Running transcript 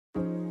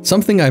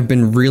Something I've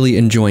been really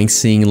enjoying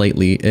seeing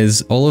lately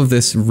is all of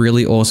this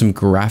really awesome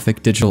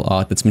graphic digital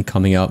art that's been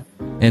coming up,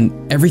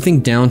 and everything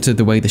down to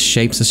the way the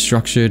shapes are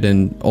structured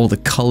and all the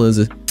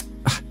colors.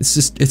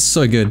 It's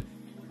so good.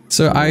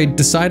 So I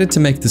decided to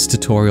make this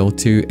tutorial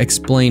to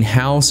explain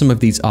how some of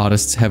these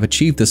artists have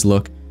achieved this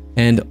look,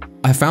 and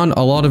I found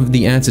a lot of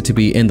the answer to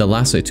be in the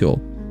Lasso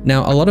tool.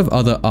 Now, a lot of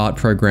other art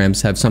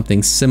programs have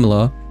something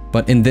similar,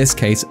 but in this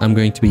case, I'm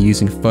going to be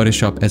using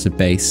Photoshop as a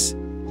base.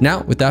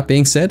 Now, with that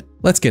being said,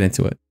 let's get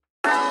into it.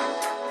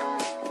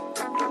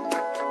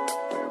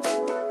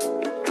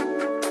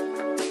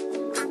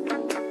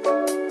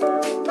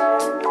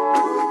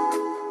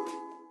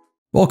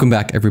 Welcome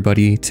back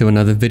everybody to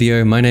another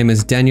video. My name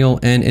is Daniel,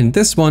 and in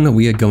this one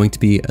we are going to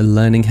be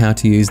learning how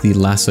to use the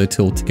Lasso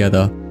tool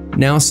together.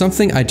 Now,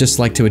 something I'd just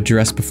like to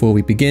address before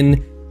we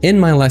begin, in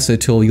my Lasso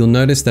tool you'll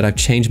notice that I've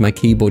changed my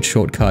keyboard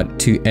shortcut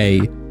to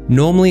A.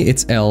 Normally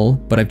it's L,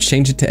 but I've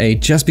changed it to A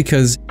just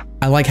because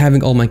I like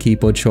having all my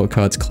keyboard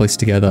shortcuts close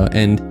together,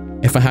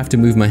 and if I have to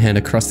move my hand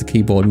across the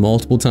keyboard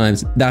multiple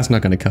times, that's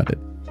not going to cut it.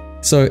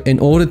 So in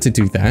order to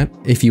do that,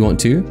 if you want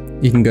to,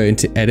 you can go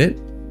into Edit,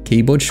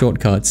 Keyboard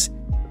Shortcuts.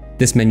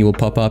 This menu will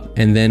pop up,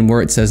 and then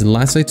where it says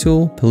Lasso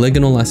Tool,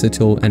 Polygonal Lasso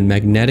Tool, and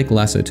Magnetic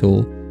Lasso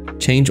Tool,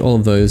 change all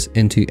of those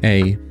into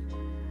A.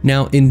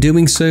 Now, in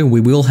doing so, we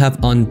will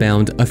have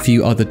unbound a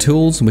few other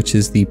tools, which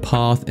is the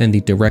Path and the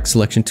Direct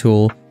Selection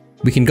tool.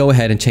 We can go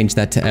ahead and change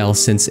that to L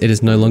since it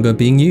is no longer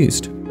being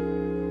used.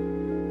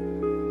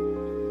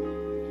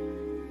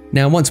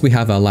 Now, once we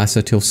have our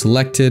Lasso tool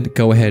selected,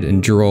 go ahead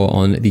and draw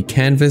on the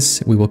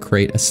canvas. We will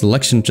create a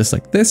selection just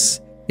like this.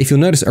 If you'll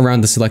notice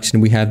around the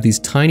selection, we have these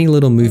tiny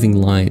little moving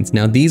lines.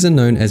 Now, these are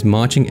known as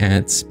marching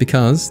ants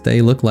because they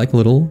look like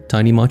little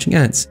tiny marching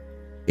ants.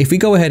 If we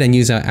go ahead and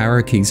use our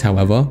arrow keys,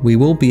 however, we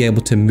will be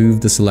able to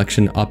move the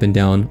selection up and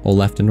down or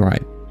left and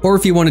right. Or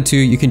if you wanted to,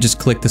 you can just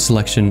click the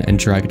selection and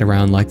drag it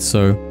around like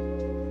so.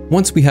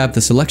 Once we have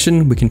the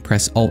selection, we can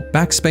press Alt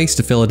Backspace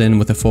to fill it in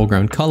with a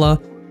foreground color.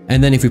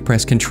 And then if we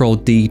press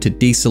Ctrl D to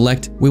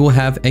deselect, we will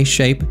have a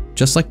shape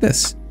just like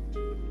this.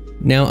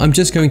 Now, I'm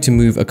just going to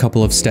move a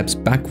couple of steps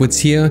backwards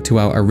here to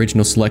our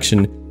original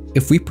selection.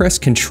 If we press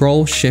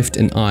Ctrl, Shift,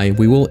 and I,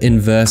 we will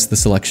inverse the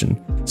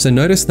selection. So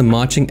notice the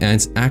marching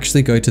ants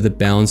actually go to the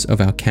bounds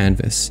of our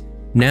canvas.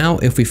 Now,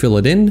 if we fill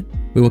it in,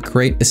 we will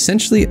create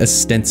essentially a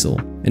stencil,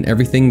 and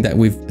everything that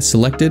we've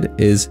selected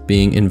is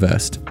being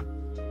inversed.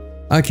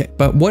 Okay,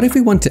 but what if we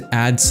want to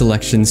add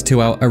selections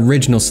to our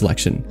original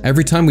selection?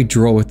 Every time we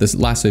draw with this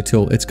Lasso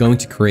tool, it's going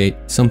to create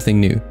something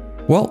new.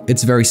 Well,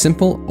 it's very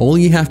simple. All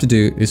you have to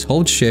do is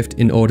hold Shift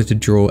in order to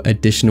draw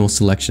additional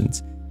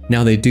selections.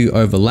 Now they do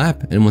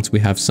overlap, and once we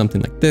have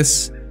something like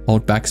this,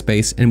 Alt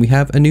Backspace, and we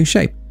have a new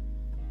shape.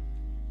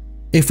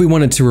 If we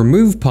wanted to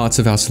remove parts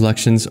of our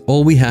selections,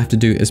 all we have to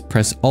do is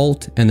press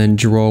Alt and then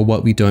draw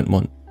what we don't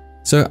want.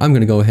 So I'm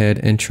going to go ahead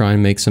and try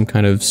and make some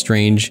kind of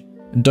strange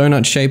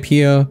donut shape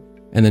here,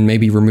 and then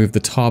maybe remove the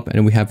top,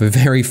 and we have a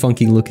very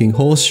funky looking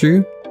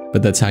horseshoe,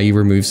 but that's how you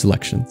remove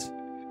selections.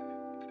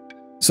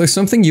 So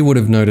something you would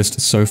have noticed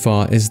so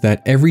far is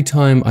that every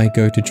time I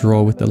go to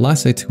draw with the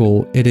Lasso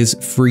tool, it is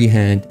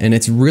freehand, and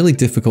it's really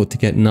difficult to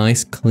get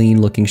nice,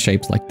 clean looking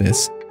shapes like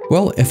this.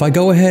 Well, if I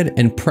go ahead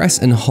and press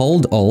and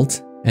hold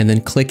Alt, and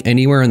then click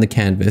anywhere on the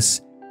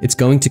canvas, it's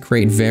going to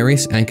create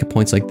various anchor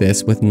points like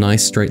this with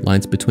nice straight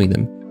lines between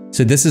them.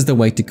 So this is the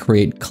way to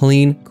create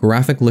clean,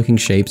 graphic looking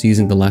shapes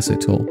using the Lasso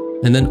tool,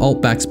 and then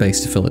Alt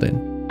Backspace to fill it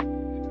in.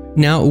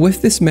 Now,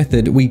 with this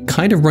method, we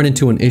kind of run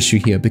into an issue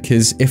here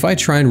because if I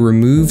try and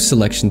remove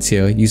selections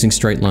here using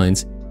straight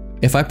lines,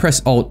 if I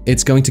press Alt,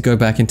 it's going to go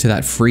back into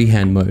that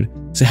freehand mode.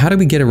 So how do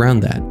we get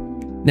around that?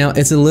 Now,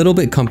 it's a little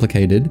bit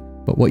complicated,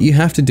 but what you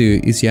have to do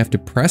is you have to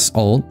press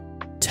Alt,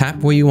 tap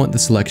where you want the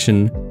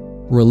selection,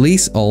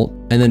 release Alt,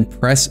 and then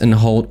press and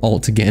hold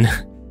Alt again.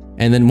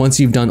 And then once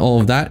you've done all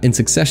of that in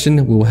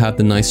succession, we will have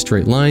the nice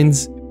straight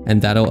lines,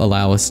 and that'll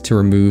allow us to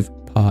remove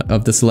part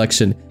of the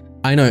selection.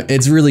 I know,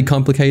 it's really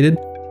complicated.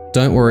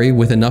 Don't worry,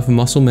 with enough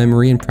muscle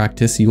memory and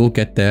practice, you will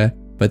get there,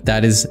 but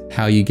that is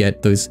how you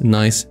get those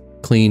nice,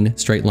 clean,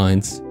 straight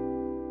lines.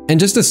 And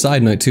just a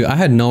side note too, I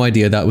had no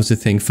idea that was a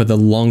thing for the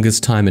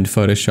longest time in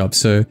Photoshop,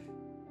 so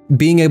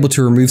being able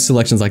to remove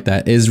selections like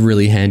that is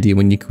really handy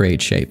when you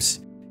create shapes.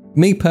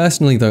 Me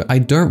personally though, I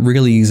don't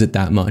really use it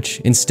that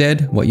much.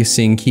 Instead, what you're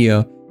seeing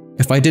here,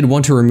 if I did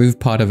want to remove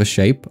part of a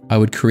shape, I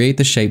would create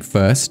the shape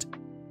first,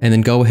 and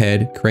then go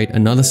ahead, create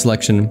another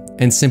selection,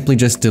 and simply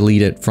just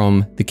delete it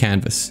from the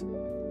canvas.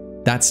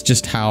 That's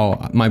just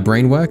how my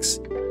brain works,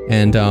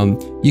 and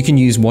you can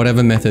use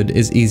whatever method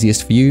is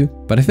easiest for you,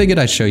 but I figured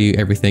I'd show you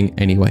everything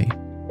anyway.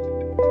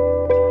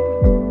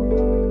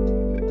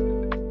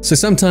 So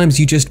sometimes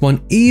you just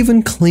want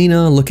even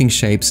cleaner looking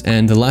shapes,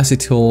 and the Lasso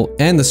tool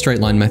and the straight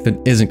line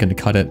method isn't going to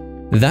cut it.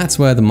 That's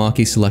where the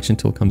Marquee selection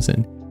tool comes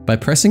in. By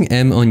pressing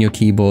M on your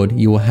keyboard,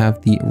 you will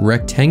have the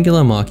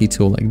rectangular Marquee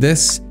tool like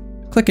this,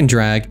 click and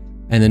drag,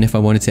 and then if I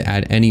wanted to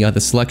add any other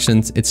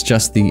selections, it's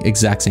just the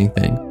exact same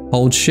thing.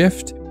 Hold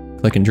Shift,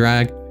 click and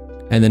drag,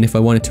 and then if I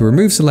wanted to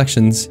remove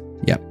selections,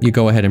 yep, you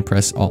go ahead and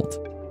press Alt.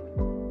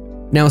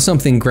 Now,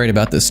 something great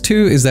about this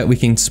too is that we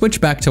can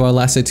switch back to our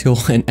lasso tool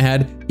and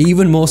add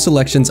even more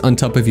selections on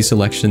top of your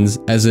selections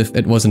as if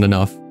it wasn't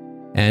enough.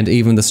 And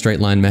even the straight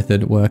line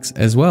method works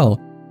as well.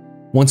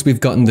 Once we've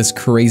gotten this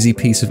crazy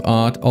piece of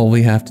art, all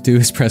we have to do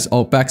is press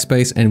Alt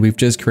Backspace and we've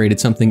just created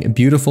something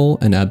beautiful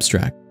and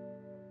abstract.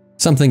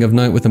 Something of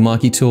note with the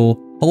Marquee tool,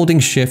 holding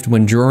Shift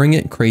when drawing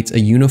it creates a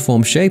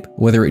uniform shape,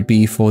 whether it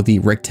be for the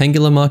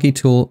rectangular Marquee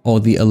tool or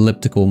the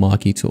elliptical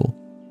Marquee tool.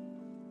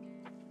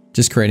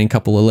 Just creating a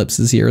couple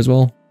ellipses here as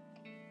well.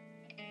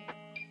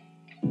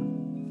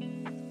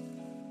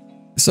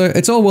 So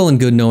it's all well and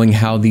good knowing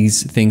how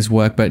these things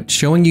work, but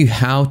showing you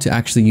how to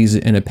actually use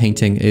it in a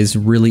painting is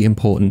really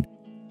important.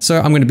 So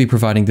I'm going to be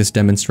providing this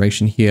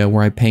demonstration here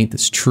where I paint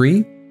this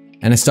tree,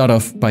 and I start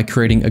off by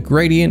creating a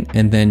gradient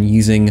and then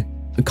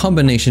using a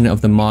combination of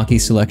the Marquee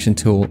selection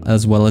tool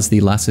as well as the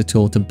lasso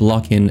tool to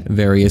block in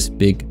various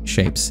big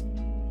shapes.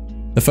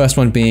 The first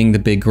one being the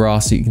big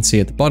grass that you can see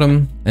at the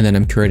bottom, and then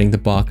I'm creating the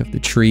bark of the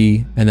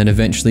tree, and then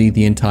eventually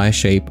the entire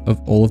shape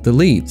of all of the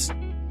leaves.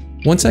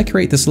 Once I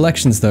create the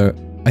selections though,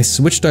 I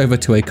switched over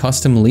to a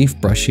custom leaf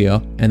brush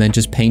here, and then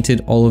just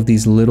painted all of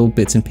these little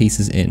bits and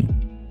pieces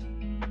in.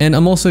 And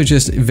I'm also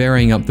just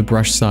varying up the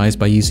brush size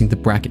by using the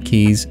bracket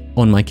keys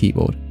on my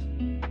keyboard.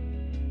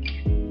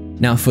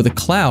 Now for the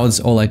clouds,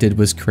 all I did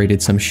was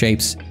created some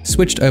shapes,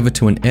 switched over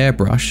to an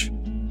airbrush,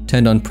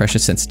 turned on pressure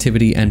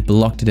sensitivity and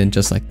blocked it in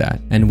just like that.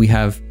 And we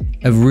have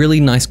a really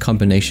nice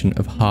combination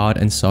of hard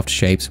and soft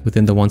shapes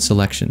within the one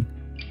selection.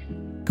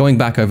 Going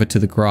back over to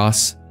the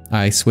grass,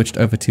 I switched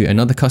over to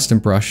another custom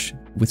brush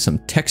with some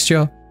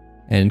texture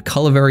and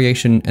color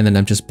variation, and then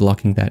I'm just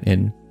blocking that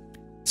in.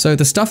 So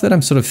the stuff that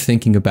I'm sort of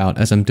thinking about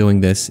as I'm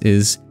doing this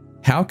is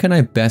how can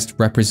I best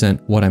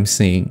represent what I'm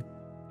seeing?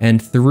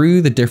 And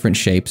through the different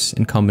shapes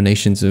and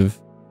combinations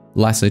of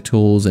lasso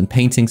tools and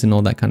paintings and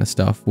all that kind of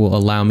stuff will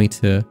allow me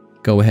to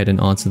go ahead and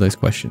answer those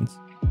questions.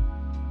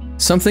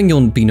 Something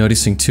you'll be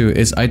noticing too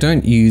is I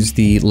don't use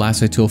the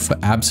lasso tool for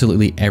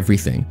absolutely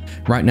everything.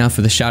 Right now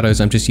for the shadows,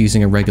 I'm just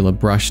using a regular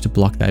brush to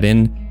block that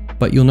in,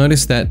 but you'll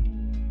notice that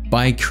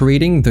by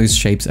creating those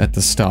shapes at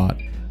the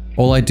start,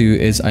 all I do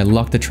is I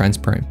lock the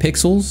transparent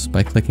pixels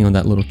by clicking on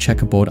that little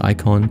checkerboard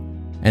icon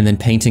and then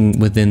painting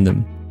within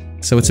them.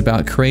 So it's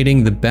about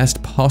creating the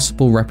best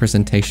possible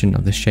representation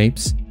of the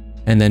shapes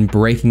and then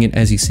breaking it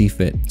as you see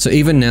fit. So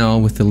even now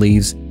with the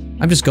leaves,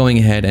 I'm just going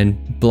ahead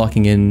and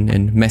blocking in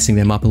and messing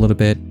them up a little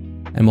bit.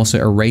 I'm also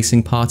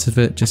erasing parts of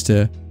it just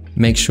to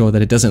make sure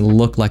that it doesn't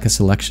look like a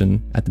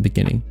selection at the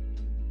beginning.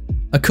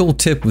 A cool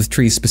tip with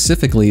trees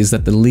specifically is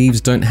that the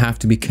leaves don't have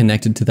to be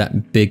connected to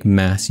that big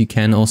mass. You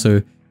can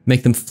also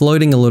make them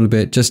floating a little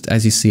bit just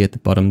as you see at the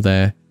bottom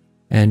there,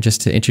 and just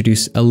to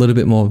introduce a little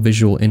bit more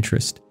visual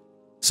interest.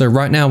 So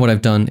right now what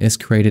I've done is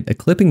created a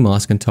clipping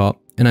mask on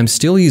top, and I'm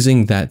still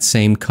using that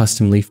same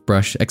custom leaf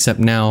brush, except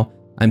now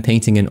I'm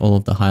painting in all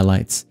of the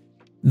highlights.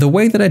 The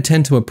way that I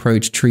tend to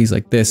approach trees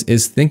like this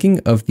is thinking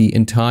of the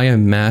entire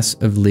mass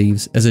of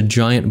leaves as a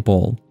giant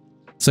ball.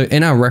 So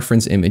in our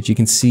reference image, you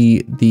can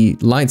see the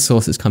light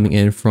source is coming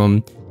in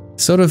from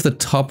sort of the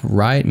top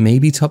right,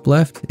 maybe top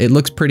left. It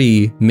looks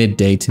pretty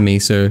midday to me,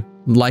 so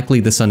likely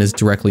the sun is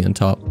directly on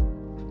top.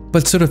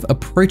 But sort of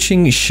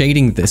approaching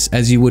shading this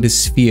as you would a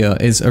sphere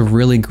is a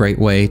really great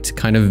way to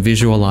kind of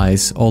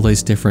visualize all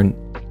those different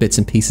bits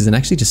and pieces and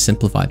actually just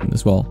simplify them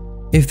as well.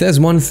 If there's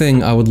one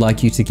thing I would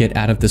like you to get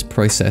out of this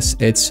process,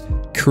 it's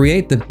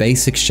create the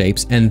basic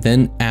shapes and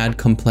then add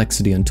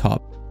complexity on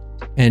top.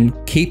 And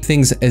keep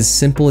things as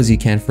simple as you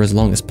can for as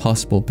long as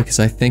possible, because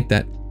I think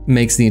that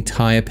makes the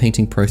entire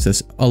painting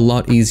process a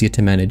lot easier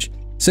to manage.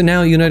 So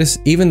now you'll notice,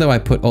 even though I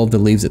put all the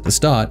leaves at the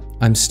start,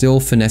 I'm still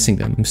finessing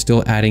them. I'm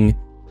still adding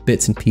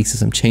bits and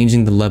pieces. I'm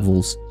changing the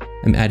levels.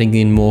 I'm adding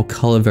in more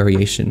color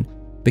variation,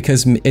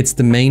 because it's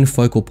the main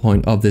focal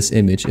point of this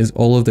image is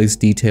all of those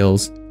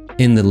details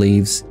in the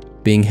leaves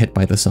being hit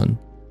by the sun.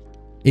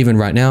 Even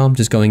right now, I'm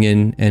just going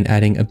in and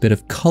adding a bit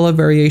of color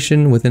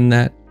variation within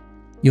that.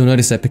 You'll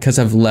notice that because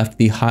I've left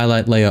the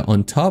highlight layer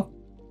on top,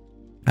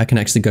 I can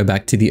actually go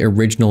back to the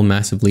original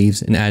mass of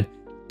leaves and add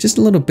just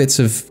a little bits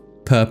of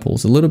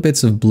purples, a little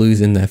bits of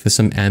blues in there for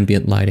some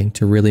ambient lighting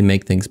to really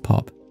make things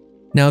pop.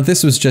 Now,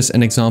 this was just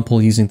an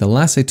example using the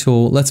lasso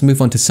tool. Let's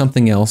move on to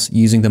something else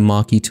using the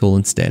Marquee tool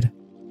instead.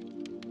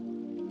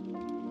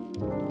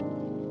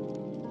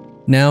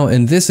 Now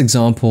in this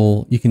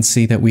example, you can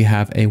see that we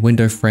have a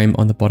window frame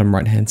on the bottom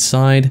right hand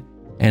side,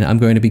 and I'm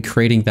going to be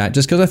creating that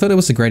just because I thought it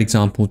was a great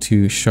example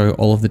to show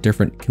all of the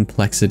different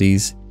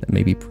complexities that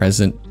may be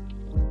present.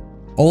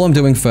 All I'm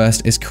doing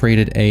first is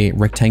created a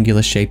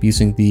rectangular shape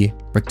using the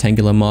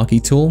rectangular Marquee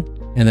tool,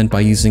 and then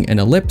by using an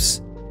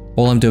ellipse,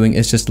 all I'm doing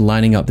is just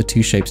lining up the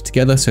two shapes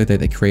together so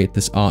that they create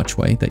this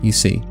archway that you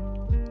see.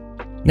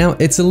 Now,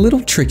 it's a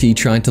little tricky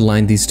trying to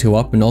line these two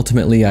up, and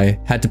ultimately I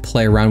had to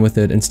play around with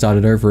it and start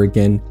it over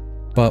again.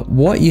 But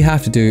what you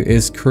have to do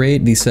is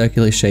create the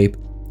circular shape,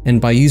 and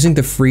by using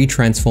the free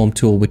transform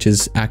tool, which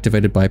is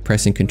activated by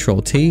pressing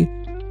Ctrl T,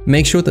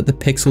 make sure that the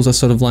pixels are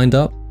sort of lined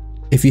up.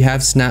 If you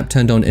have snap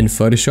turned on in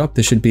Photoshop,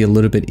 this should be a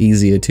little bit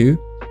easier too,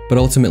 But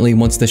ultimately,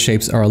 once the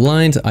shapes are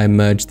aligned, I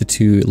merge the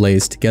two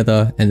layers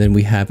together, and then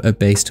we have a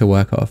base to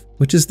work off,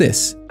 which is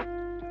this.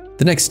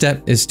 The next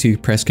step is to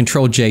press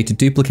Ctrl J to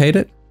duplicate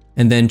it,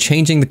 and then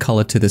changing the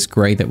color to this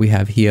gray that we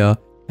have here,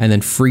 and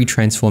then free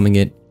transforming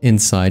it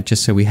inside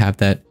just so we have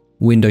that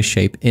window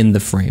shape in the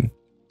frame.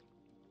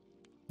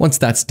 Once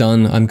that's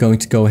done, I'm going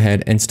to go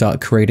ahead and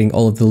start creating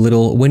all of the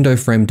little window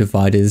frame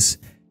dividers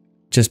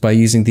just by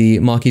using the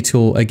Marquee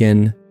tool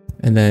again.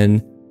 And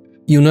then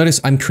you'll notice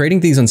I'm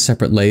creating these on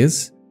separate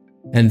layers,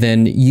 and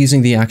then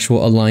using the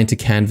actual align to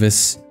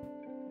canvas,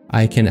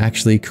 I can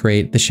actually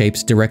create the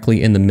shapes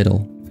directly in the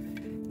middle.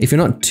 If you're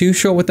not too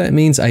sure what that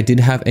means, I did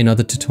have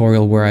another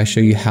tutorial where I show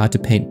you how to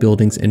paint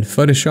buildings in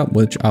Photoshop,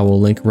 which I will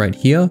link right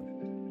here.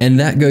 And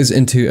that goes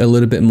into a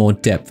little bit more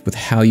depth with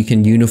how you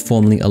can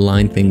uniformly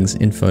align things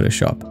in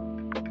Photoshop.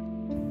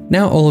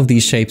 Now all of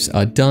these shapes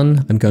are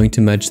done, I'm going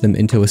to merge them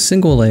into a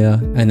single layer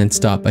and then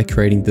start by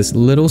creating this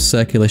little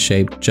circular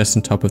shape just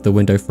on top of the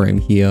window frame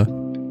here,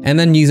 and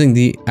then using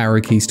the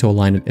arrow keys to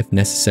align it if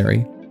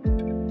necessary.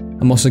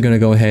 I'm also going to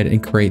go ahead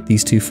and create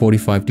these two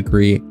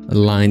 45-degree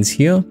lines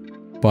here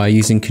by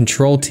using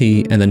Ctrl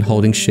T and then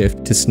holding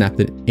Shift to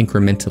snap it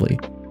incrementally.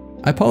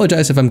 I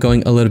apologize if I'm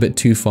going a little bit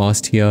too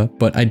fast here,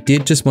 but I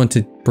did just want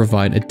to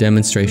provide a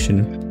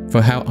demonstration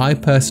for how I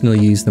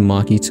personally use the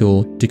Marquee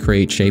tool to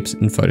create shapes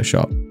in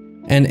Photoshop.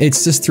 And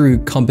it's just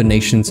through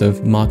combinations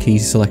of Marquee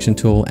selection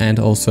tool and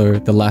also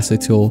the Lasso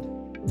tool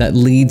that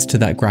leads to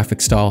that graphic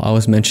style I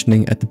was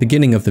mentioning at the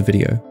beginning of the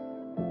video.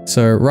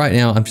 So right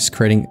now I'm just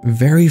creating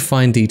very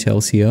fine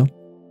details here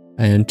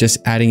and just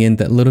adding in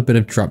that little bit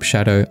of drop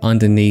shadow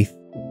underneath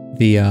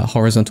the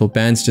horizontal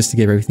bands just to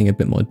give everything a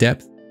bit more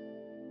depth.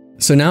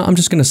 So now I'm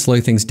just going to slow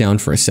things down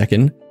for a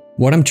second.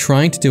 What I'm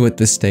trying to do at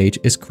this stage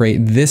is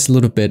create this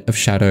little bit of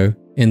shadow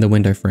in the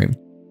window frame.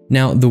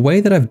 Now the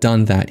way that I've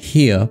done that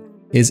here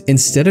is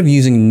instead of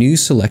using new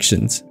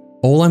selections,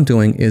 all I'm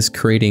doing is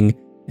creating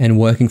and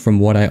working from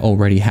what I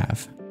already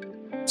have.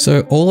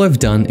 So all I've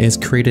done is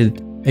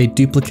created a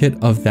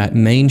duplicate of that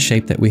main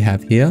shape that we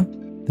have here,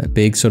 that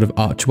big sort of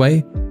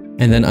archway,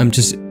 and then I'm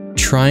just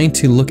trying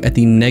to look at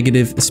the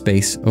negative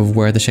space of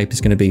where the shape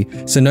is going to be.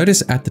 So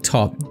notice at the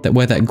top that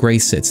where that gray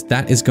sits,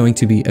 that is going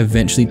to be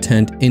eventually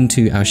turned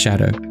into our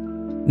shadow.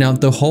 Now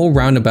the whole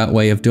roundabout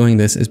way of doing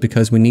this is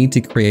because we need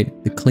to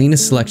create the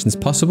cleanest selections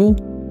possible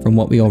from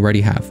what we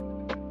already have.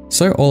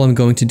 So all I'm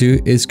going to do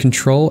is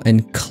Ctrl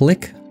and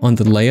click on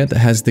the layer that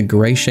has the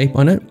gray shape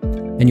on it,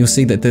 and you'll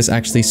see that this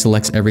actually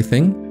selects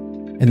everything.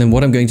 And then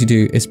what I'm going to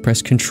do is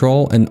press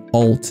Ctrl and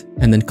Alt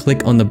and then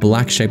click on the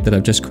black shape that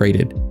I've just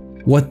created.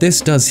 What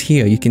this does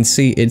here, you can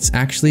see it's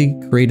actually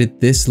created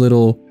this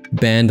little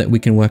band that we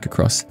can work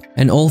across.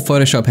 And all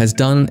Photoshop has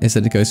done is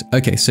that it goes,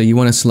 okay, so you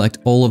want to select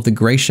all of the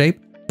gray shape,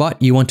 but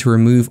you want to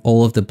remove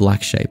all of the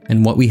black shape.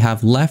 And what we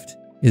have left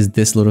is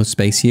this little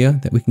space here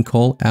that we can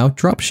call our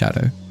drop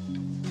shadow.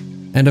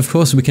 And of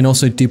course, we can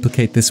also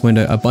duplicate this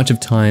window a bunch of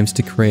times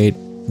to create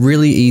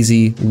really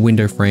easy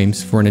window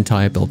frames for an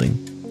entire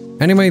building.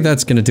 Anyway,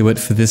 that's going to do it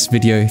for this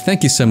video.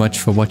 Thank you so much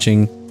for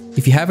watching.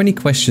 If you have any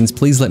questions,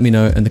 please let me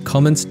know in the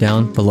comments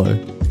down below.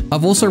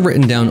 I've also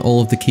written down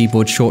all of the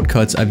keyboard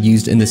shortcuts I've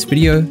used in this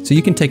video, so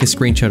you can take a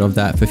screenshot of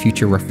that for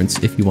future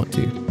reference if you want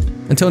to.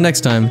 Until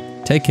next time,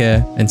 take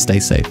care and stay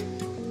safe.